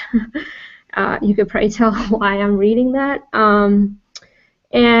organizations. You could probably tell why I'm reading that.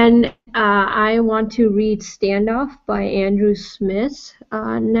 And I want to read Standoff by Andrew Smith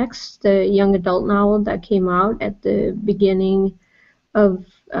next, the young adult novel that came out at the beginning of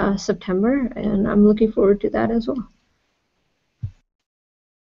September, and I'm looking forward to that as well.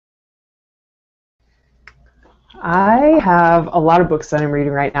 I have a lot of books that I'm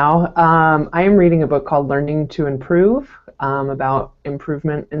reading right now. I am reading a book called Learning to Improve, about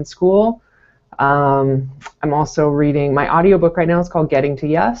improvement in school. I'm also reading, my audiobook right now is called Getting to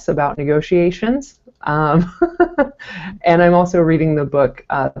Yes, about negotiations. And I'm also reading the book,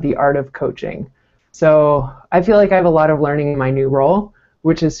 The Art of Coaching. So I feel like I have a lot of learning in my new role,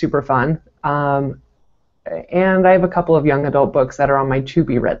 which is super fun. And I have a couple of young adult books that are on my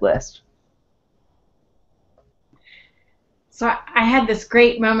to-be-read list. So I had this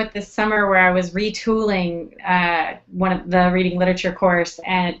great moment this summer where I was retooling one of the reading literature course,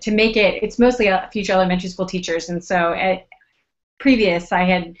 and to make it's mostly future elementary school teachers, and so previous I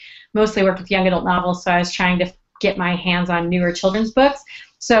had mostly worked with young adult novels, so I was trying to get my hands on newer children's books.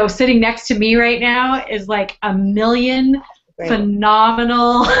 So sitting next to me right now is like a million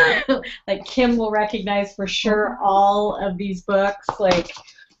phenomenal, like Kim will recognize for sure all of these books. Like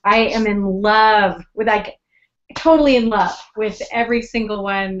I am in love with, totally in love with every single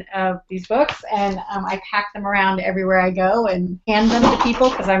one of these books, and I pack them around everywhere I go and hand them to people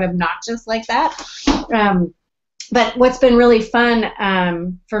because I'm obnoxious like that. But what's been really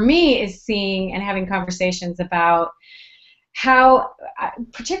fun for me is seeing and having conversations about how,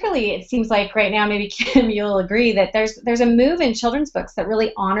 particularly it seems like right now, maybe Kim, you'll agree that there's a move in children's books that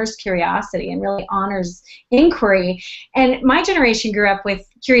really honors curiosity and really honors inquiry. And my generation grew up with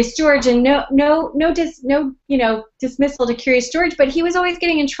Curious George, and no dismissal to Curious George, but he was always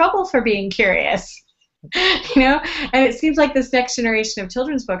getting in trouble for being curious. And it seems like this next generation of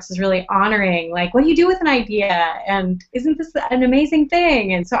children's books is really honoring, like, what do you do with an idea, and isn't this an amazing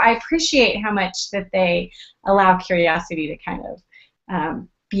thing? And so I appreciate how much that they allow curiosity to kind of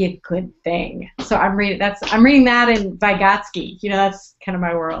be a good thing. So I'm reading that in Vygotsky. That's kind of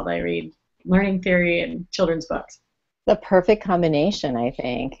my world. I read learning theory and children's books. The perfect combination, I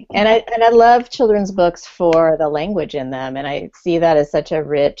think. And I love children's books for the language in them, and I see that as such a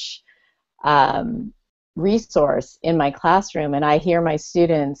rich resource in my classroom, and I hear my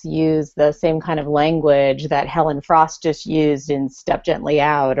students use the same kind of language that Helen Frost just used in Step Gently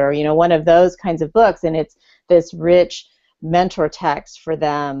Out, or one of those kinds of books, and it's this rich mentor text for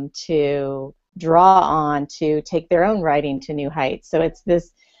them to draw on to take their own writing to new heights. So it's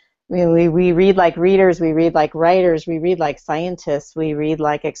this, we read like readers, we read like writers, we read like scientists, we read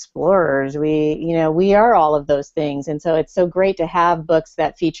like explorers, we are all of those things, and so it's so great to have books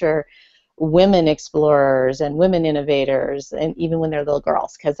that feature women explorers and women innovators, and even when they're little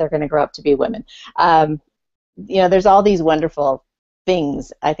girls, because they're going to grow up to be women. There's all these wonderful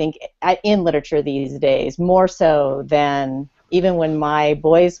things, I think, in literature these days, more so than even when my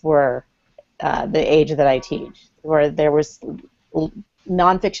boys were the age that I teach, where there was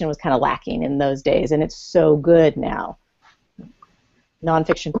nonfiction was kind of lacking in those days, and it's so good now.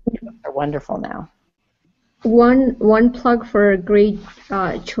 Nonfiction books are wonderful now. One plug for a great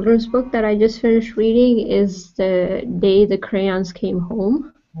children's book that I just finished reading is The Day the Crayons Came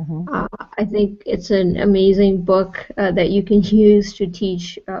Home. Mm-hmm. I think it's an amazing book that you can use to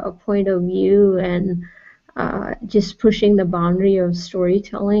teach a point of view and just pushing the boundary of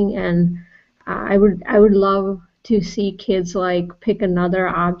storytelling. And I would love to see kids like pick another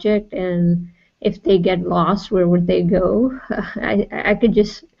object, and if they get lost, where would they go? I could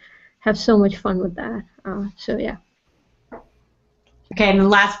just have so much fun with that. So yeah. Okay, and the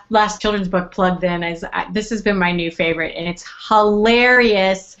last children's book plug then is this has been my new favorite, and it's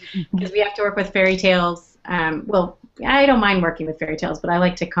hilarious because we have to work with fairy tales. Well, I don't mind working with fairy tales, but I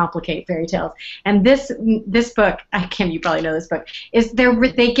like to complicate fairy tales. And this book, Kim, you probably know this book, is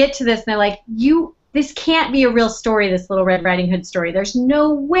they get to this and they're like, this can't be a real story, this Little Red Riding Hood story. There's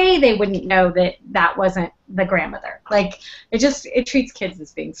no way they wouldn't know that wasn't the grandmother. Like, it treats kids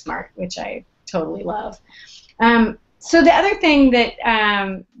as being smart, which I totally love. So the other thing that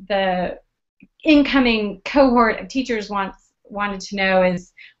the incoming cohort of teachers wanted to know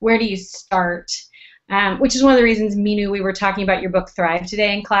is, where do you start? Which is one of the reasons, Minu, we were talking about your book Thrive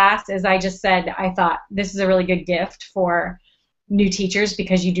today in class, as I just said, I thought this is a really good gift for new teachers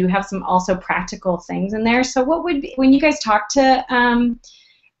because you do have some also practical things in there. So what would be, when you guys talk to, and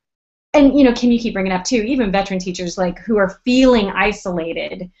Kim, you keep bringing up too, even veteran teachers who are feeling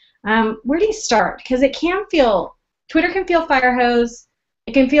isolated, where do you start? Because Twitter can feel fire hose.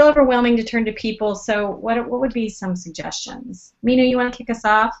 It can feel overwhelming to turn to people. So what would be some suggestions? Minu, you want to kick us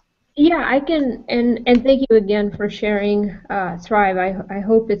off? Yeah, I can, and thank you again for sharing Thrive. I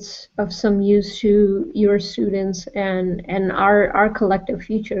hope it's of some use to your students and our collective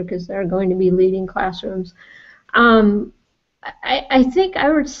future, because they're going to be leading classrooms. I think I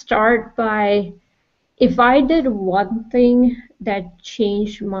would start by, if I did one thing that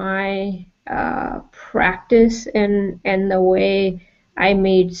changed my practice and the way I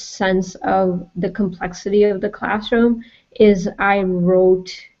made sense of the complexity of the classroom, is I wrote.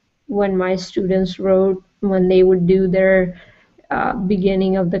 When my students wrote, when they would do their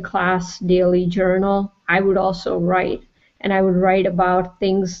beginning of the class daily journal, I would also write. And I would write about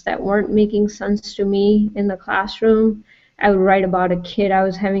things that weren't making sense to me in the classroom. I would write about a kid I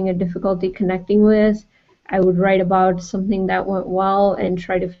was having a difficulty connecting with. I would write about something that went well and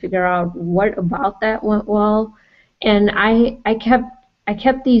try to figure out what about that went well. And I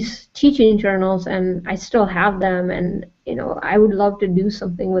kept these teaching journals, and I still have them, and I would love to do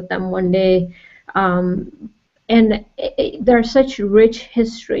something with them one day. And they're such rich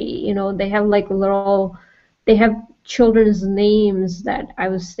history. They have they have children's names that I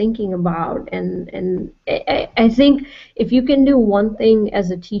was thinking about, and I think if you can do one thing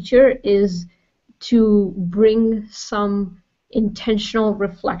as a teacher, is to bring some intentional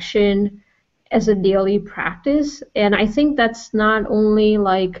reflection as a daily practice. And I think that's not only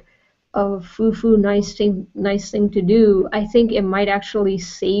like a foo-foo nice thing to do. I think it might actually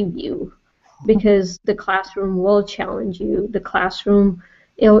save you, because the classroom will challenge you. The classroom,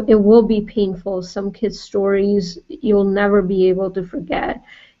 it will be painful. Some kids' stories you'll never be able to forget,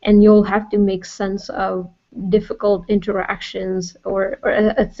 and you'll have to make sense of difficult interactions or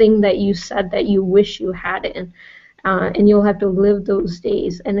a thing that you said that you wish you hadn't. And you'll have to live those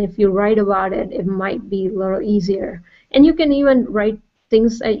days. And if you write about it, it might be a little easier. And you can even write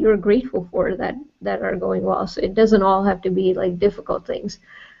things that you're grateful for that are going well. So it doesn't all have to be like difficult things.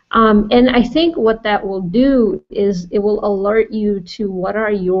 And I think what that will do is it will alert you to what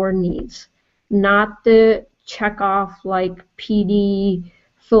are your needs, not the check off like PD,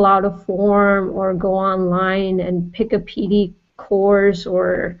 fill out a form, or go online and pick a PD course,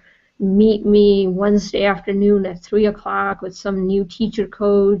 or meet me Wednesday afternoon at 3 o'clock with some new teacher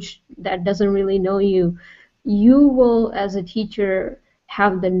coach that doesn't really know you. You will, as a teacher,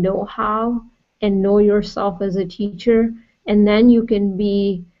 have the know-how and know yourself as a teacher, and then you can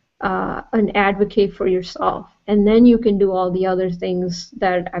be an advocate for yourself. And then you can do all the other things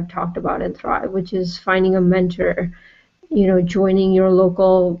that I've talked about in Thrive, which is finding a mentor, joining your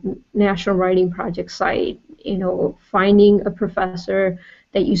local National Writing Project site, finding a professor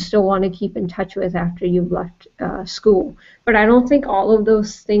that you still want to keep in touch with after you've left school. But I don't think all of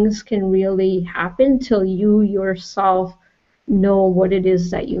those things can really happen till you yourself know what it is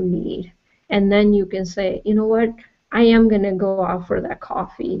that you need. And then you can say, you know what, I am going to go out for that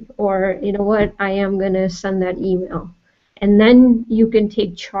coffee, or you know what, I am going to send that email. And then you can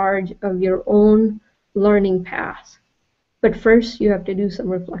take charge of your own learning path. But first, you have to do some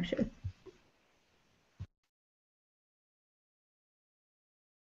reflection.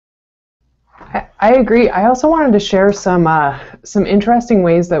 I agree. I also wanted to share some interesting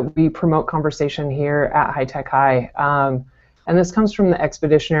ways that we promote conversation here at High Tech High. And this comes from the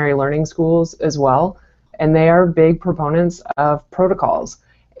Expeditionary Learning Schools as well. And they are big proponents of protocols.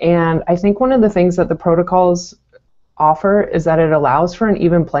 And I think one of the things that the protocols offer is that it allows for an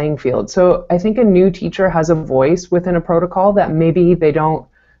even playing field. So I think a new teacher has a voice within a protocol that maybe they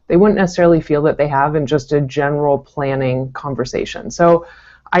wouldn't necessarily feel that they have in just a general planning conversation. So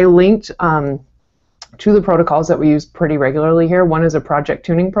I linked to the protocols that we use pretty regularly here. One is a project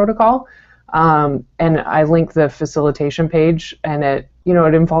tuning protocol, and I linked the facilitation page, and it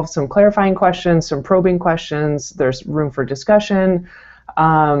involves some clarifying questions, some probing questions. There's room for discussion.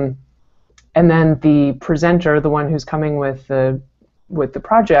 And then the presenter, the one who's coming with the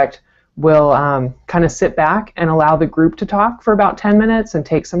project, will kind of sit back and allow the group to talk for about 10 minutes and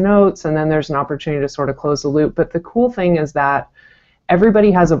take some notes, and then there's an opportunity to sort of close the loop. But the cool thing is that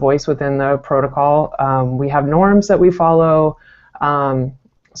everybody has a voice within the protocol. We have norms that we follow.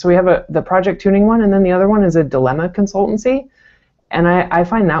 So we have the project tuning one, and then the other one is a dilemma consultancy. And I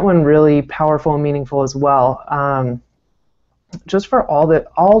find that one really powerful and meaningful as well. Just for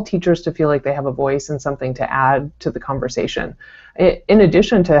all teachers to feel like they have a voice and something to add to the conversation. In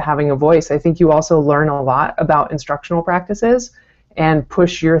addition to having a voice, I think you also learn a lot about instructional practices and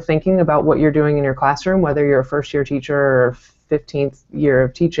push your thinking about what you're doing in your classroom, whether you're a first-year teacher or 15th year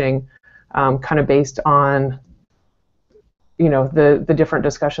of teaching, kind of based on the different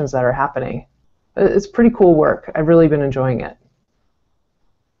discussions that are happening. It's pretty cool work. I've really been enjoying it.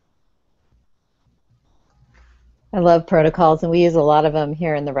 I love protocols, and we use a lot of them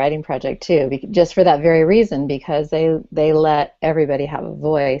here in the writing project too, just for that very reason, because they let everybody have a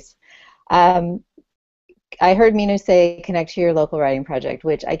voice. I heard Minu say connect to your local writing project,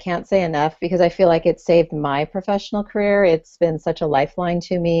 which I can't say enough because I feel like it saved my professional career. It's been such a lifeline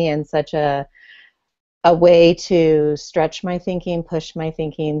to me and such a way to stretch my thinking, push my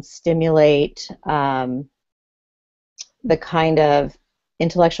thinking, stimulate the kind of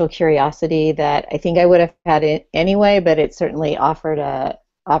intellectual curiosity that I think I would have had it anyway, but it certainly offered a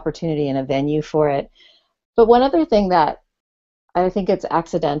opportunity and a venue for it. But one other thing that I think it's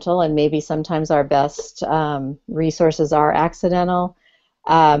accidental, and maybe sometimes our best resources are accidental.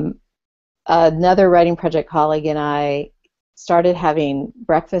 Another writing project colleague and I started having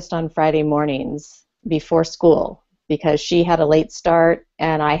breakfast on Friday mornings before school because she had a late start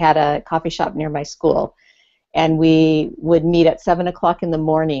and I had a coffee shop near my school. And we would meet at 7 o'clock in the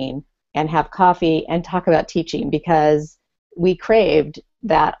morning and have coffee and talk about teaching because we craved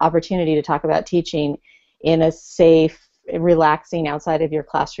that opportunity to talk about teaching in a safe, relaxing, outside of your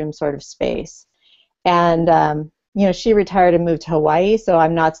classroom sort of space. And she retired and moved to Hawaii, so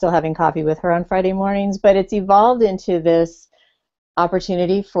I'm not still having coffee with her on Friday mornings, but it's evolved into this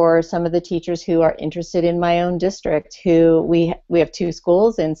opportunity for some of the teachers who are interested in my own district, who we have 2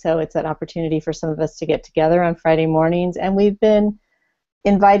 schools, and so it's an opportunity for some of us to get together on Friday mornings, and we've been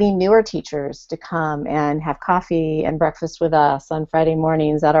inviting newer teachers to come and have coffee and breakfast with us on Friday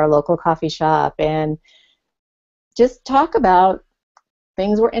mornings at our local coffee shop and just talk about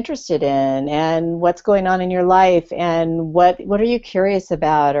things we're interested in and what's going on in your life and what are you curious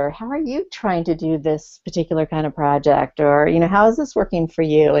about, or how are you trying to do this particular kind of project, or how is this working for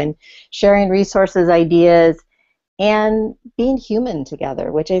you, and sharing resources, ideas, and being human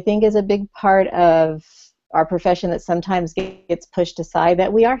together, which I think is a big part of our profession that sometimes gets pushed aside,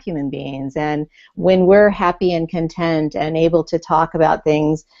 that we are human beings, and when we're happy and content and able to talk about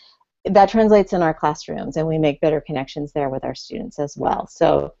things, that translates in our classrooms, and we make better connections there with our students as well.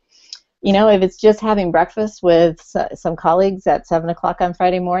 So, if it's just having breakfast with some colleagues at 7 o'clock on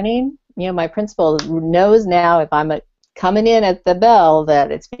Friday morning, my principal knows now if I'm coming in at the bell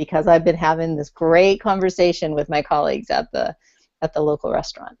that it's because I've been having this great conversation with my colleagues at the local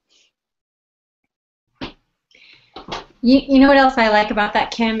restaurant. You know what else I like about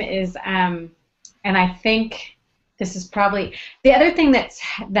that, Kim, is, and I think this is probably the other thing that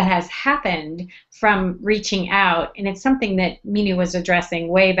has happened from reaching out, and it's something that Minu was addressing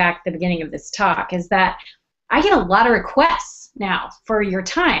way back at the beginning of this talk, is that I get a lot of requests now for your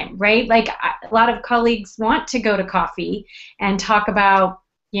time, right? Like a lot of colleagues want to go to coffee and talk about,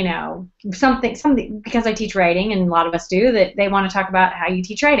 you know, something because I teach writing, and a lot of us do, that they want to talk about how you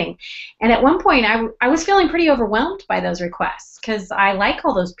teach writing. And at one point, I was feeling pretty overwhelmed by those requests because I like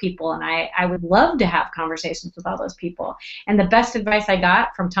all those people, and I would love to have conversations with all those people. And the best advice I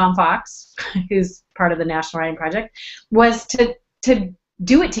got from Tom Fox, who's part of the National Writing Project, was to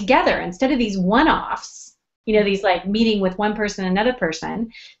do it together instead of these one-offs. You know, these like meeting with one person and another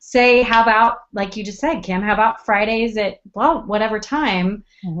person. Say, how about, like you just said, Kim, how about Fridays at, well, whatever time,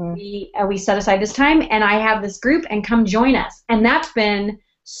 we set aside this time, and I have this group, and come join us. And that's been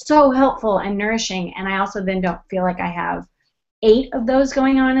so helpful and nourishing. And I also then don't feel like I have 8 of those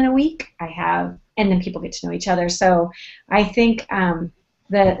going on in a week. And then people get to know each other. So I think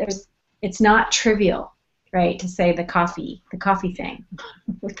that it's not trivial, right, to say the coffee thing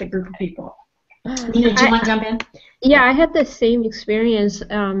with a group of people. Did you want to jump in? Yeah, I had the same experience.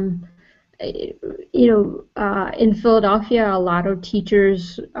 In Philadelphia, a lot of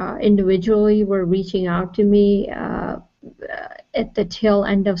teachers individually were reaching out to me at the tail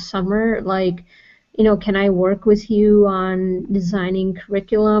end of summer, like, you know, can I work with you on designing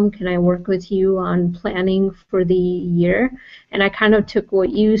curriculum? Can I work with you on planning for the year? And I kind of took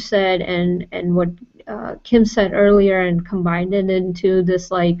what you said and what Kim said earlier and combined it into this,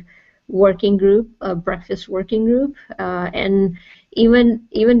 like, working group, a breakfast working group, and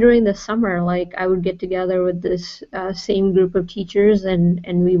even during the summer, like, I would get together with this same group of teachers, and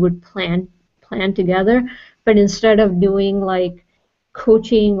we would plan together. But instead of doing like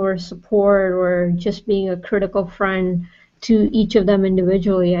coaching or support or just being a critical friend to each of them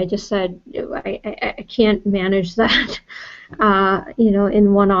individually, I just said I can't manage that.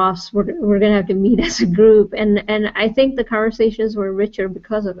 In one-offs, we're gonna have to meet as a group, and I think the conversations were richer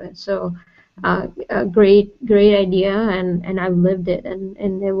because of it. So, a great idea, and I've lived it,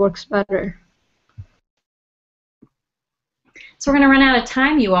 and it works better. So we're gonna run out of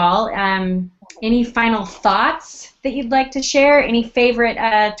time, you all. Any final thoughts that you'd like to share? Any favorite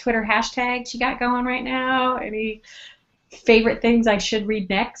Twitter hashtags you got going right now? Any favorite things I should read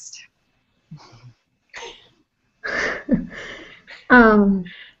next?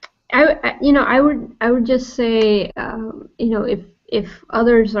 I would just say, if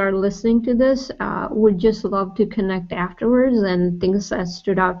others are listening to this, would just love to connect afterwards and things that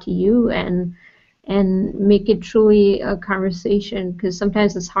stood out to you, and make it truly a conversation, because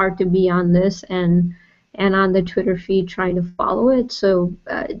sometimes it's hard to be on this and on the Twitter feed trying to follow it. So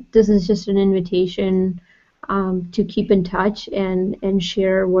this is just an invitation to keep in touch and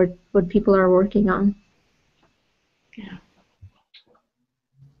share what people are working on. Yeah.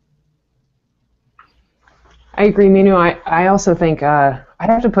 I agree, Minu. I also think I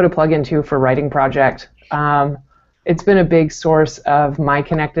have to put a plug in too for Writing Project. It's been a big source of my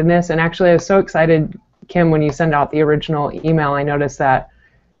connectedness, and actually I was so excited, Kim, when you sent out the original email. I noticed that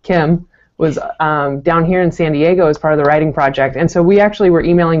Kim was down here in San Diego as part of the Writing Project, and so we actually were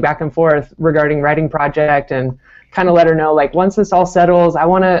emailing back and forth regarding Writing Project, and kind of let her know, like, once this all settles, I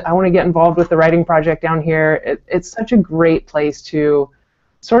want to get involved with the Writing Project down here. It's such a great place to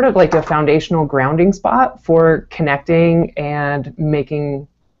sort of like a foundational grounding spot for connecting and making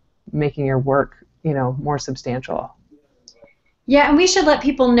your work, more substantial. Yeah, and we should let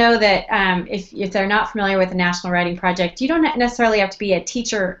people know that if they're not familiar with the National Writing Project, you don't necessarily have to be a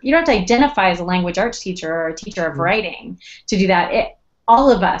teacher. You don't have to identify as a language arts teacher or a teacher of writing to do that.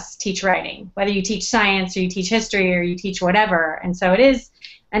 All of us teach writing, whether you teach science or you teach history or you teach whatever. And so it is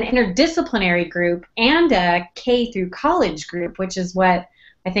an interdisciplinary group and a K through college group, which is what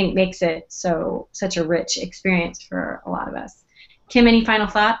I think makes it such a rich experience for a lot of us. Kim, any final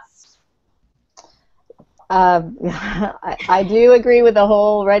thoughts? I do agree with the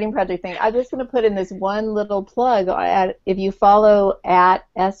whole Writing Project thing. I'm just going to put in this one little plug. If you follow at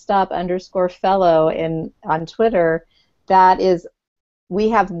 @stop_fellow on Twitter, we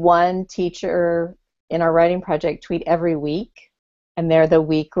have one teacher in our Writing Project tweet every week, and they're the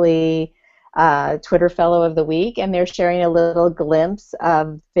weekly Twitter Fellow of the Week, and they're sharing a little glimpse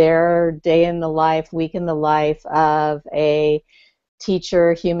of their day in the life, week in the life of a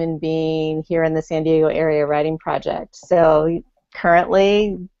teacher, human being here in the San Diego area Writing Project. So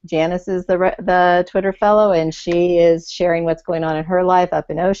currently, Janice is the Twitter fellow, and she is sharing what's going on in her life up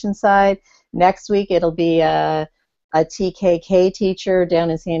in Oceanside. Next week, it'll be a TKK teacher down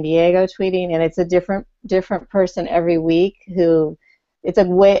in San Diego tweeting, and it's a different person every week who. It's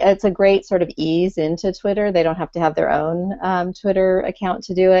a great sort of ease into Twitter. They don't have to have their own Twitter account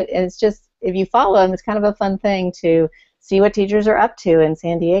to do it, and it's just, if you follow them, it's kind of a fun thing to see what teachers are up to in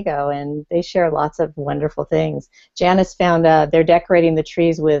San Diego, and they share lots of wonderful things. Janice found they're decorating the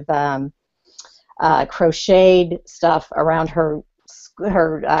trees with crocheted stuff around her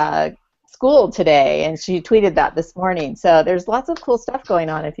school today, and she tweeted that this morning. So there's lots of cool stuff going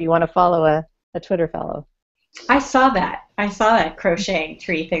on if you want to follow a Twitter fellow. I saw that crochet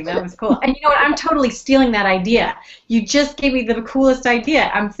tree thing. That was cool. And you know what? I'm totally stealing that idea. You just gave me the coolest idea.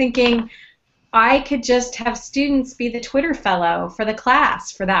 I'm thinking I could just have students be the Twitter fellow for the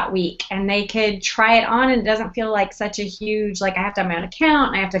class for that week, and they could try it on, and it doesn't feel like such a huge, like I have to have my own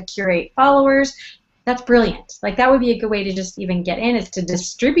account, and I have to curate followers. That's brilliant. Like, that would be a good way to just even get in, is to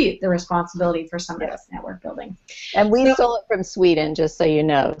distribute the responsibility for some of this network building. And we stole it from Sweden, just so you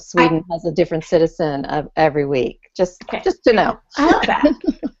know. Sweden has a different citizen of every week, just to know. I love that.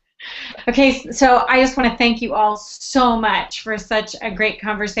 Okay, so I just want to thank you all so much for such a great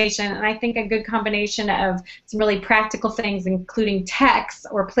conversation, and I think a good combination of some really practical things, including texts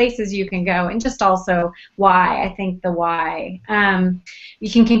or places you can go, and just also why. I think the why. You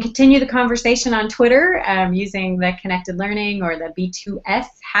can continue the conversation on Twitter using the Connected Learning or the B2S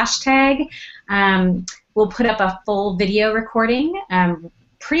hashtag. We'll put up a full video recording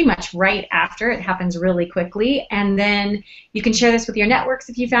pretty much right after. It happens really quickly, and then you can share this with your networks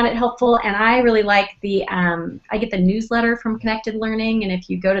if you found it helpful. And I really like the I get the newsletter from Connected Learning, and if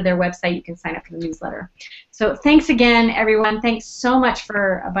you go to their website, you can sign up for the newsletter. So thanks again, everyone. Thanks so much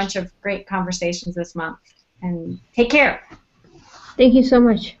for a bunch of great conversations this month, and take care. Thank you so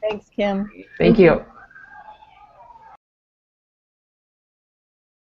much. Thanks, Kim. Thank you.